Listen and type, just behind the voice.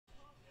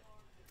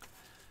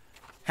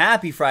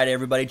Happy Friday,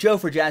 everybody. Joe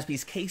for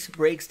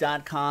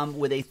jaspyscasebreaks.com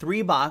with a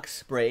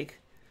 3-box break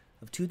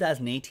of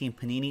 2018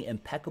 Panini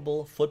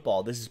Impeccable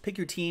Football. This is Pick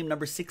Your Team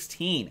number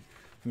 16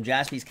 from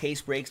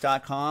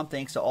jaspyscasebreaks.com.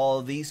 Thanks to all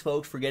of these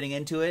folks for getting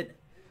into it.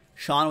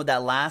 Sean with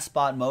that last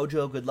spot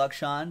mojo. Good luck,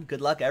 Sean.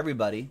 Good luck,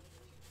 everybody.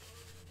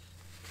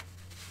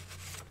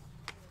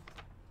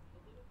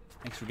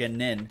 Thanks for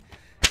getting in.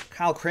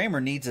 Kyle Kramer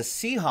needs a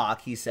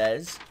Seahawk, he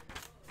says.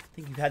 I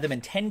think you've had them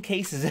in 10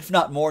 cases, if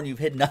not more, and you've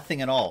hit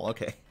nothing at all.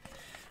 Okay.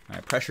 All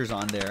right, pressure's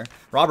on there.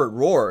 Robert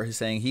Rohr is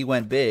saying he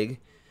went big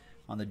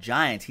on the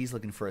Giants. He's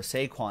looking for a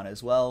Saquon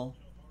as well.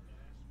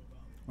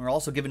 We're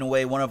also giving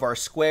away one of our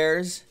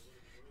squares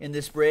in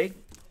this break.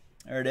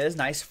 There it is.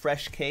 Nice,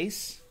 fresh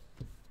case.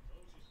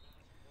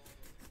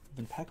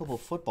 Impeccable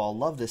Football.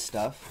 Love this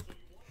stuff.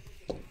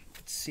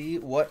 Let's see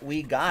what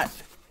we got.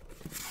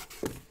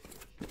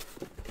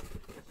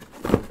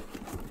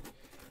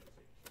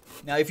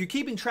 Now, if you're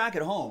keeping track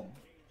at home,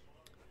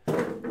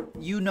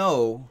 you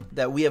know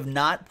that we have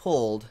not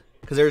pulled,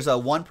 because there's a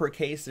one per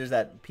case, there's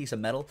that piece of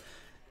metal.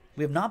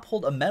 We have not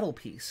pulled a metal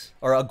piece,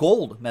 or a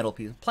gold metal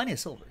piece. Plenty of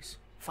silvers.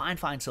 Fine,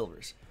 fine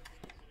silvers.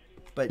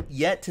 But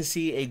yet to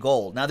see a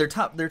gold. Now, they're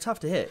tough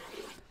to hit.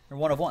 They're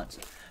one of ones.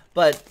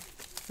 But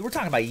we're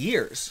talking about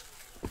years.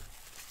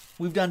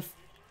 We've done,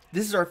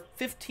 this is our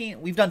 15,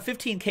 we've done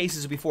 15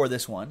 cases before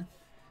this one,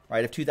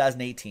 right, of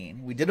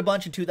 2018. We did a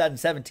bunch in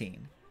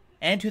 2017.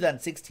 And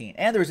 2016.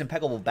 And there was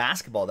Impeccable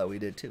Basketball that we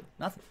did too.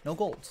 Nothing. No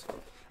golds.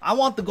 I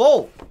want the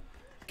gold.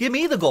 Give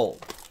me the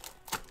gold.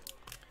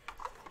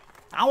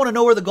 I want to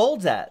know where the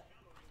gold's at.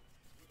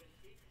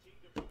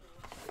 I'm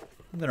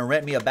going to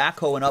rent me a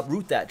backhoe and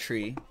uproot that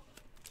tree.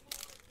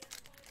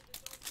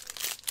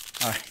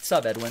 All right. What's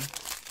up, Edwin?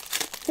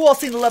 Who else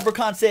seen the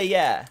leprechaun say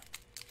yeah?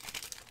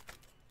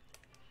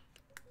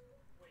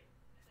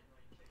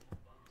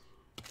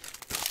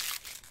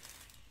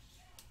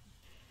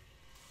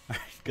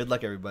 Good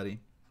luck, everybody.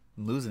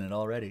 I'm losing it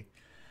already.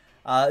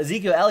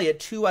 Ezekiel Elliott,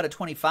 2 out of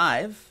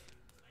 25.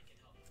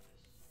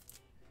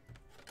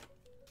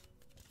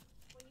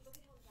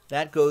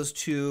 That goes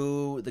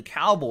to the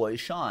Cowboys,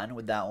 Sean,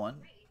 with that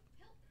one.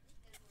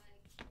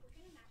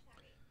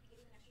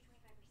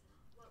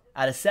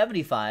 Out of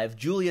 75,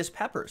 Julius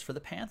Peppers for the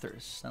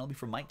Panthers. That'll be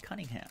for Mike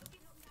Cunningham.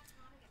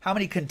 How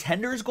many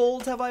contenders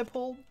golds have I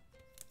pulled?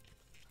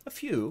 A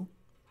few.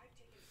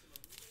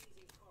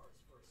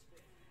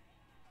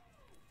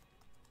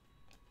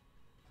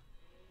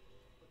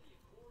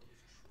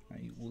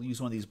 We'll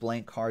use one of these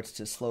blank cards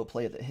to slow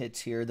play the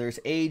hits here. There's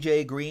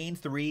A.J. Green,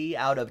 3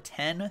 out of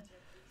 10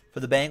 for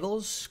the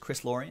Bengals.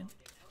 Chris Lorian.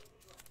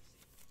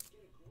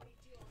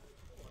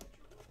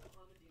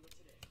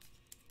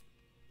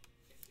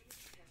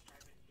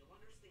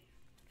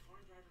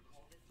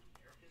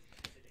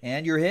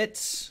 And your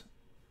hits.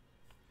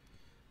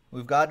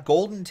 We've got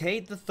Golden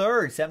Tate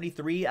III,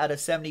 73 out of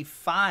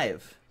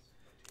 75.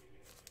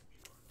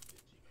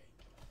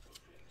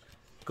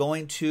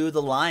 Going to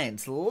the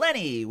Lions.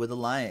 Lenny with the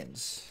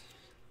Lions.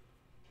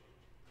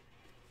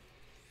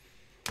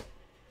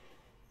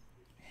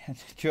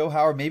 Joe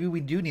Howard, maybe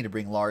we do need to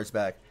bring Lars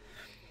back.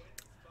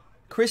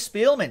 Chris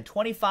Spielman,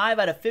 25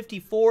 out of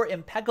 54.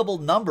 Impeccable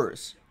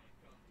numbers.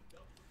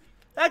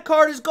 That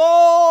card is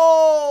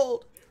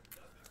gold!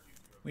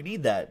 We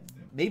need that.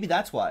 Maybe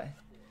that's why.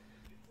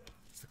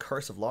 It's the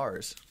curse of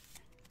Lars.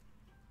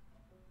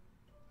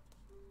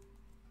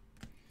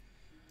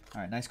 All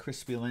right, nice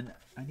Chris Spielman.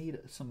 I need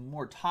some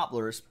more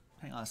topplers.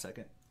 Hang on a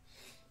second.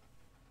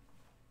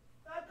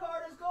 That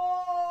card is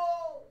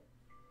gold!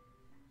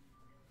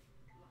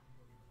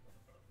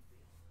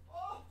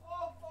 Oh,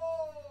 oh,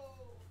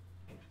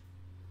 oh.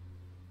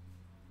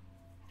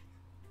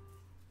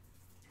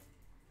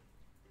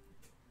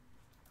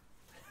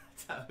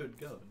 That's how it would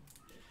go.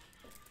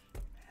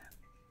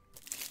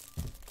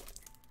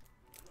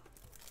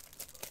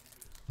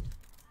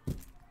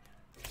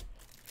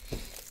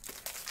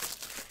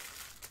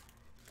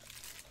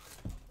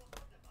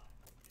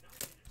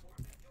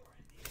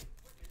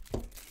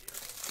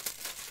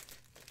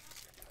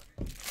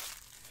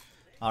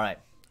 All right,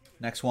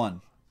 next one.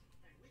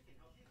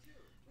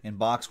 In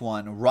box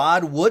one,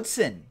 Rod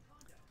Woodson.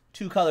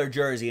 2-color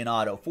jersey in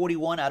auto.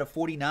 41 out of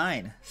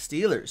 49.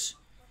 Steelers.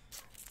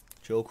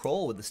 Joe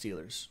Kroll with the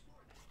Steelers.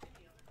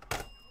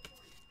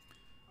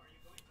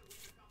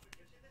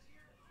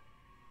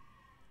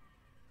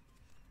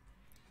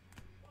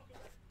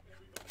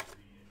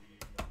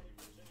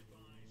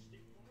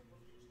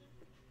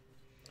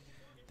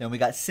 Then we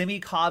got Simmie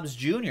Cobbs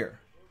Jr.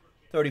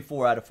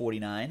 34 out of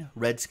 49.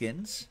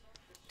 Redskins.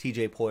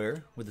 TJ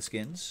Poyer with the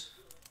Skins.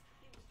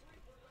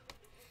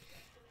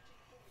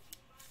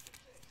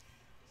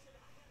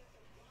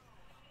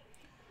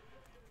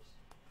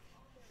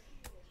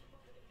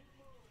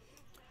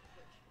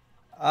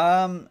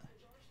 Now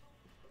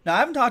I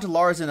haven't talked to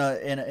Lars in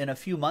a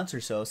few months or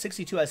so.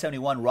 62 out of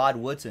 71, Rod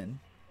Woodson.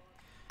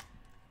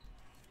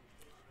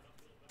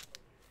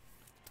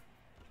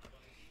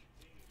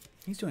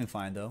 He's doing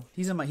fine though.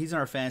 He's in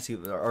our fantasy.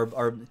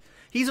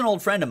 He's an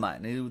old friend of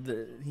mine.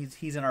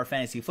 He's in our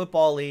fantasy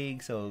football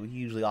league, so he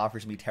usually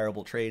offers me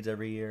terrible trades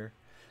every year.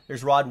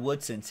 There's Rod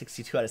Woodson,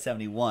 62 out of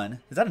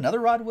 71. Is that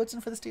another Rod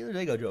Woodson for the Steelers?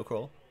 There you go, Joe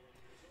Kroll.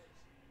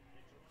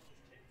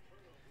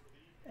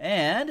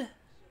 And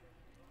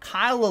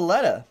Kyle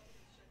Laletta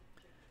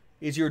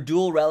is your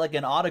dual relic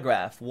and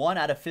autograph. 1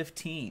 out of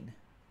 15.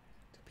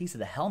 It's a piece of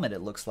the helmet, it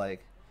looks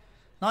like.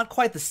 Not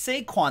quite the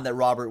Saquon that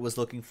Robert was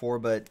looking for,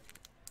 but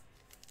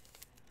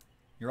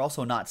you're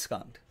also not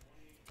skunked.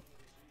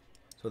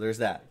 So there's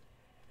that.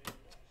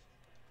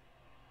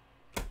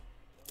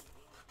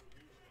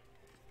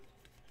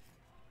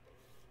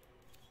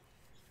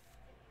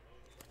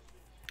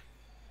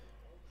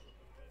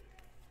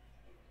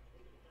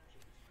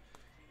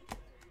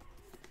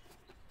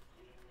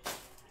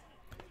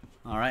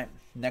 All right,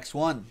 next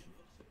one.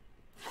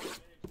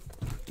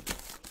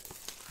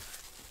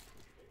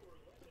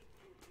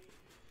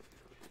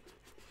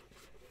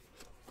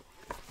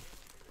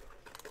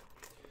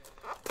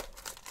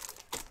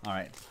 All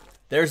right,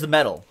 there's the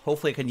medal.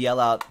 Hopefully it can yell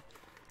out,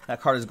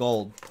 that card is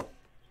gold.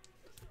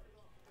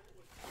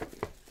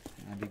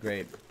 That'd be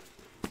great.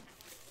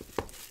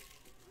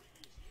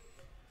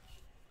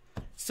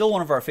 Still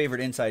one of our favorite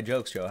inside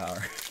jokes, Joe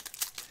Hauer.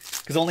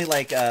 Because only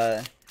like,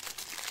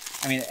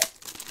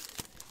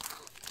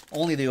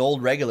 only the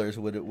old regulars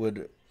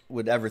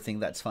would ever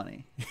think that's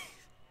funny.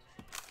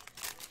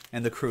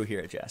 And the crew here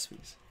at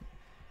Jaspy's.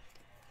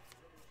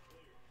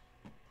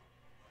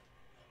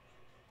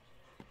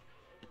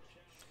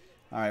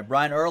 All right,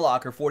 Brian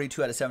Urlacher,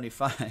 42 out of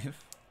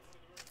 75.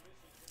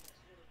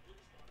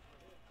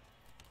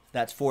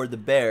 That's for the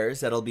Bears.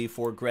 That'll be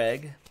for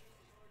Greg.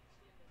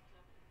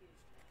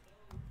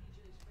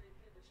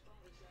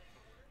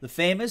 The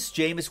famous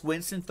Jameis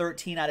Winston,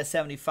 13 out of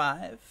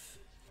 75.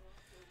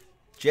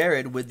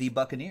 Jared with the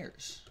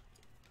Buccaneers.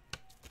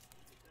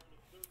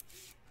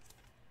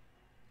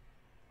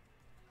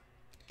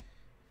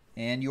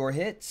 And your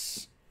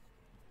hits.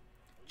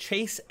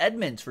 Chase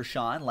Edmonds for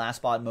Sean, Last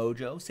Spot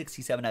Mojo,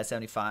 67 out of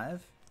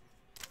 75.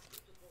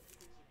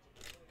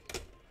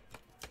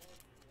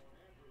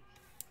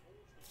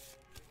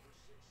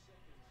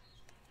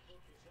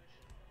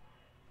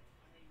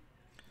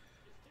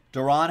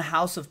 Duran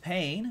House of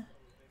Pain,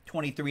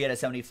 23 out of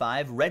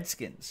 75.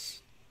 Redskins.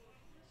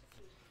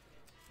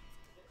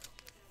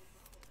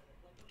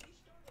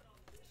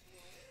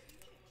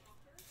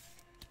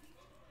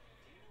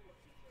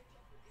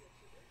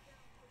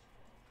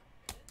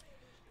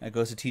 That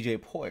goes to TJ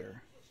Poyer.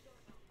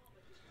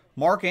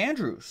 Mark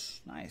Andrews.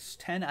 Nice.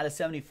 10 out of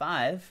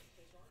 75.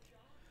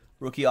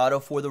 Rookie auto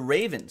for the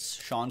Ravens.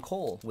 Sean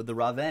Cole with the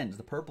Ravens,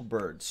 the Purple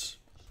Birds.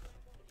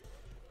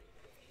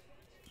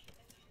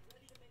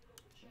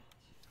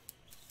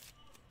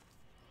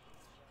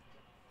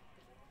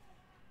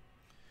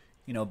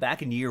 You know,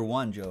 back in year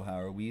one, Joe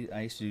Hauer,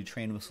 I used to do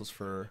train whistles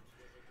for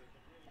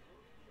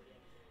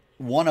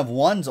one of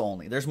ones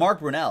only. There's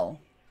Mark Brunell.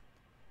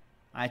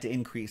 I had to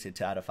increase it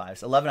to out of 5.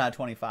 So 11 out of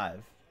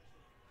 25.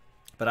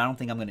 But I don't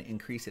think I'm going to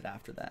increase it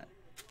after that.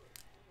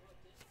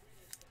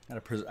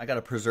 I got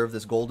to preserve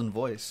this golden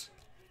voice.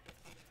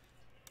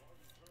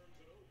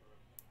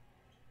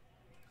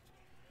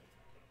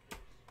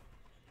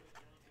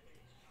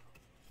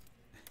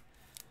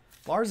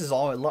 Lars is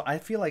always... I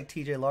feel like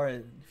TJ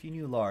Lars... If you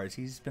knew Lars,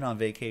 he's been on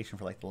vacation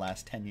for like the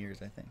last 10 years,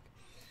 I think.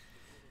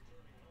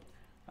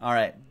 All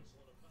right.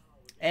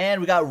 And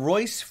we got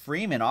Royce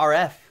Freeman,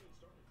 RF.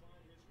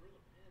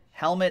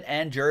 Helmet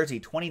and jersey,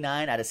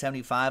 29 out of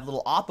 75.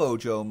 Little Oppo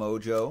Joe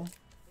Mojo,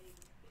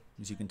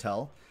 as you can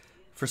tell,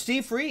 for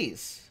Steve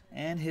Freeze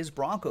and his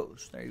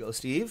Broncos. There you go,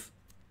 Steve.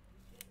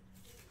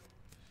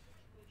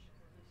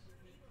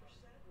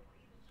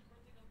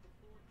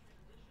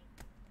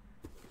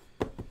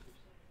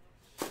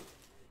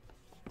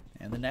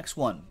 And the next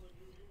one.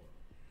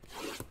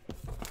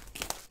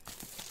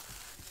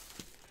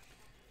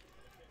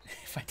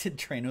 If I did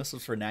train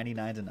whistles for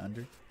 99s and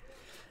under,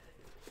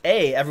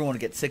 A, everyone would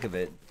get sick of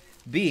it.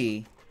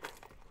 B,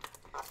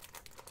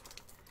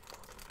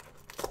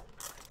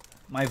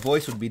 my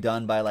voice would be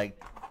done by like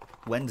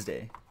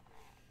Wednesday,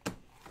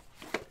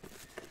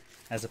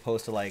 as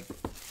opposed to like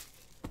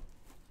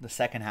the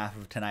second half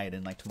of tonight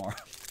and like tomorrow.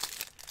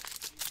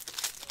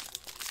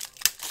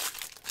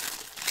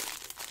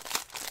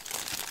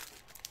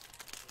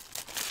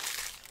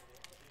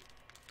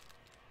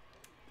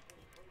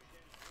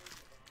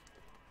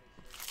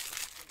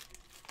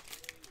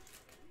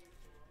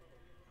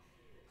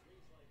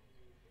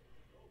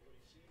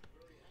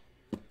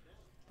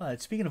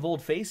 But speaking of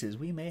old faces,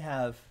 we may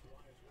have...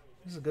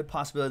 There's a good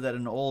possibility that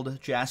an old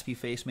Jaspy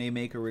face may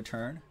make a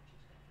return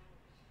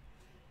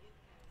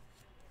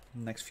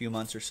in the next few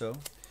months or so.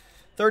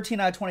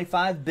 13 out of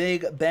 25,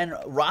 Big Ben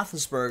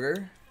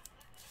Roethlisberger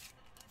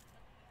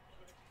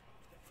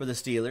for the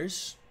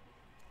Steelers.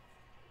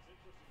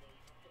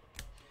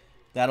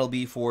 That'll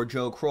be for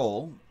Joe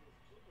Kroll.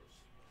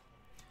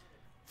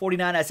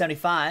 49 out of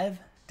 75,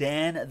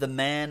 Dan the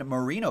Man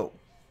Marino.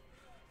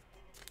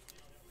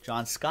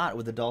 John Scott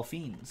with the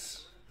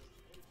Dolphins.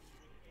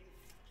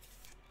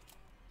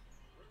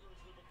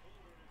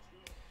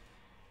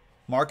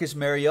 Marcus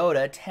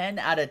Mariota, 10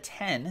 out of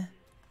 10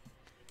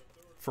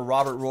 for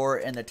Robert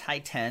Rohr and the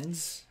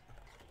Titans.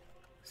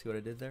 See what I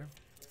did there?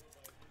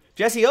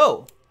 Jesse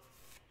O.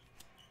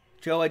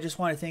 Joe, I just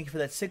want to thank you for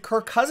that sick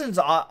Kirk Cousins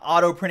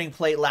auto printing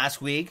plate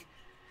last week.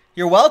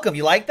 You're welcome.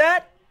 You like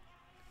that?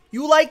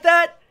 You like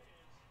that?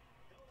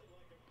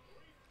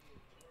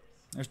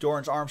 There's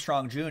Dorrance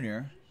Armstrong Jr.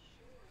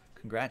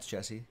 Congrats,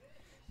 Jesse.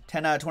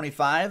 10 out of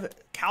 25.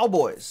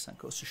 Cowboys. That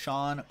goes to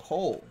Sean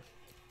Cole.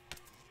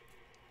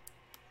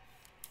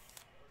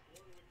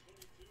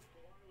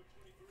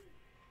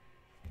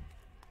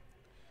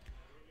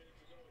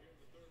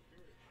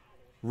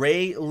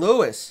 Ray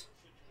Lewis.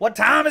 What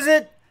time is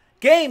it?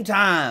 Game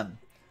time.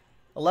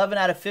 11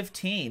 out of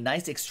 15.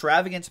 Nice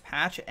extravagance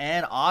patch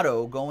and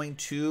auto going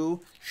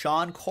to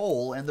Sean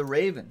Cole and the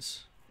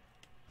Ravens.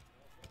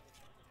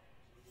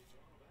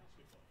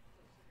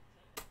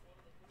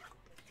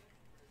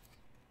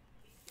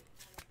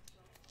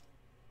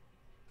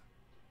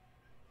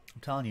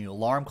 I'm telling you,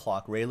 alarm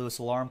clock, Ray Lewis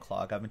alarm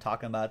clock. I've been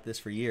talking about this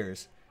for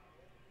years.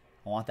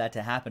 I want that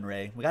to happen,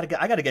 Ray. I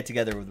gotta get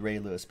together with Ray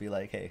Lewis. Be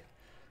like, hey,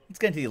 let's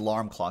get into the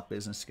alarm clock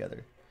business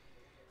together.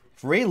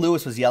 If Ray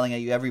Lewis was yelling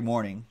at you every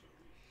morning,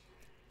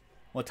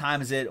 what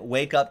time is it?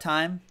 Wake up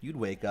time? You'd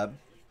wake up.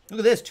 Look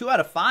at this, 2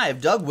 out of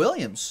 5. Doug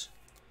Williams.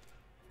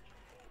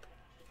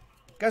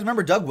 You guys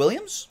remember Doug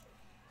Williams?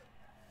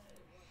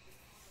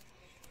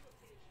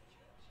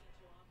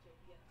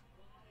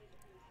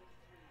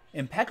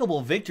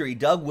 Impeccable victory.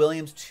 Doug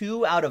Williams,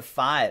 2 out of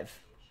 5.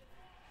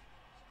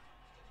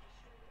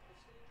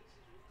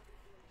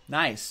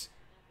 Nice.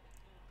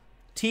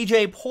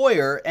 TJ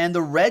Poyer and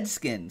the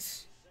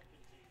Redskins.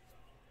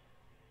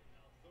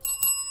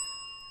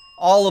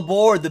 All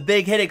aboard the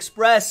Big Hit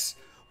Express.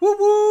 Woo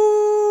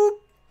woo!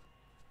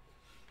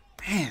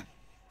 Man.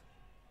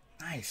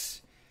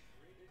 Nice.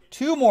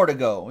 2 more to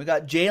go. We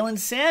got Jalen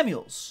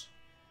Samuels.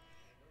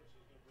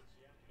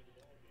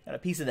 Got a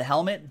piece of the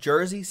helmet,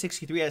 jersey,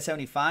 63 out of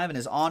 75, and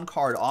his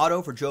on-card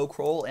auto for Joe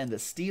Kroll and the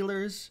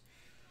Steelers.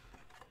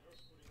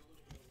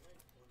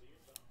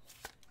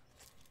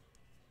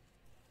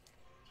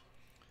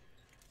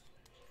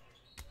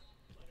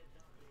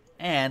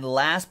 And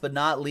last but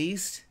not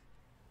least,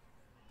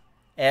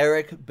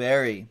 Eric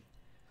Berry.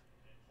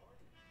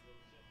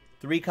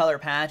 3-color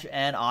patch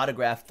and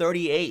autograph,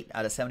 38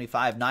 out of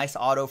 75. Nice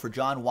auto for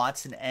John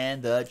Watson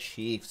and the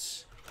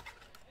Chiefs.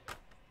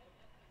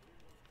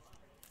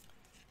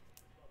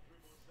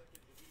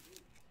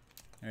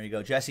 There you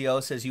go. Jesse O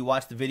says you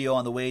watched the video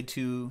on the way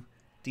to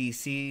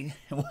D.C.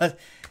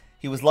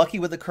 He was lucky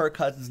with the Kirk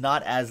Cousins,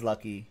 not as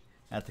lucky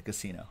at the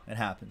casino. It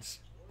happens.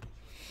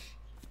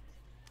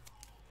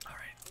 All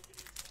right.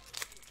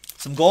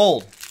 Some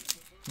gold.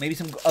 Maybe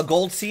a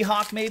gold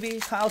Seahawk, maybe,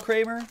 Kyle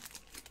Kramer?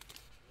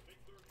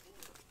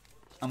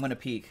 I'm going to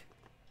peek.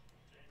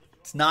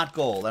 It's not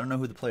gold. I don't know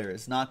who the player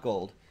is. It's not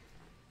gold.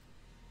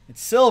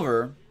 It's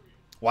silver.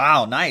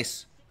 Wow,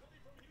 nice.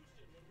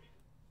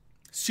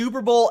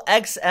 Super Bowl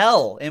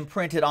XL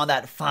imprinted on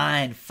that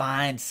fine,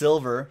 fine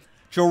silver.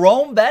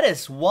 Jerome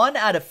Bettis, 1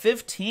 out of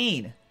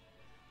 15.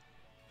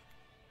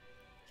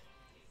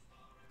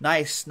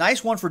 Nice.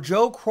 Nice one for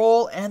Joe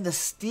Kroll and the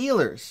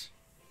Steelers.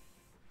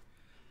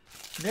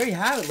 There you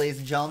have it, ladies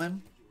and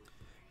gentlemen.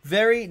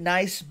 Very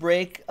nice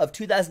break of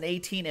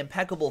 2018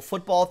 Impeccable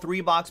Football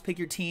 3-box Pick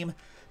Your Team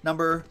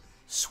number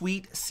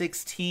Sweet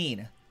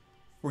 16.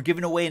 We're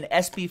giving away an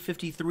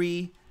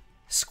SB53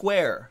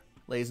 square,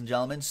 ladies and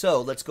gentlemen.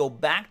 So let's go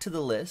back to the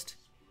list.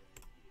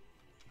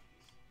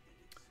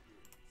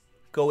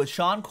 Go with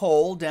Sean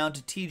Cole down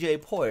to TJ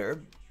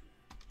Poyer.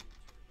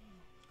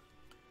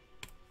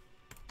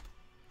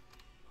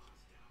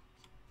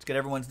 Let's get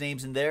everyone's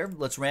names in there.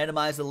 Let's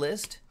randomize the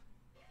list.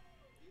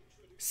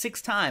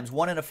 6 times,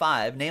 1 and a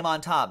 5. Name on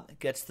top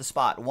gets the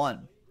spot.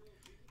 1,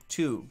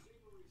 2,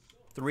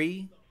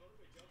 3,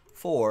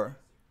 4,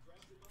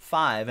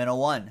 5, and a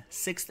 1.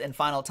 6th and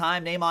final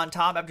time. Name on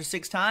top after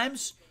 6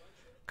 times.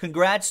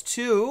 Congrats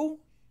to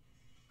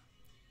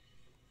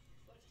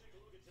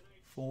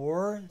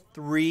 4,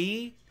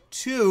 3,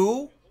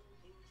 2.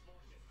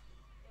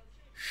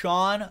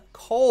 Sean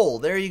Cole.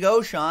 There you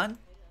go, Sean.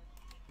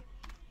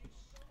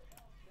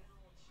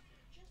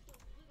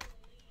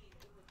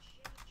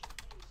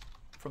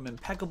 From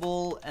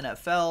Impeccable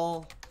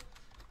NFL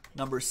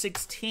number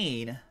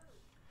 16.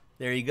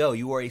 There you go.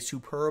 You are a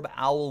superb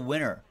owl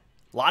winner.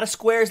 A lot of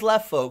squares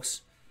left,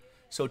 folks.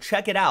 So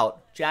check it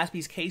out.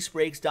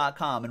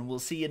 JaspysCaseBreaks.com. And we'll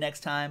see you next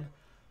time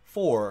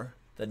for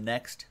the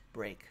next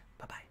break.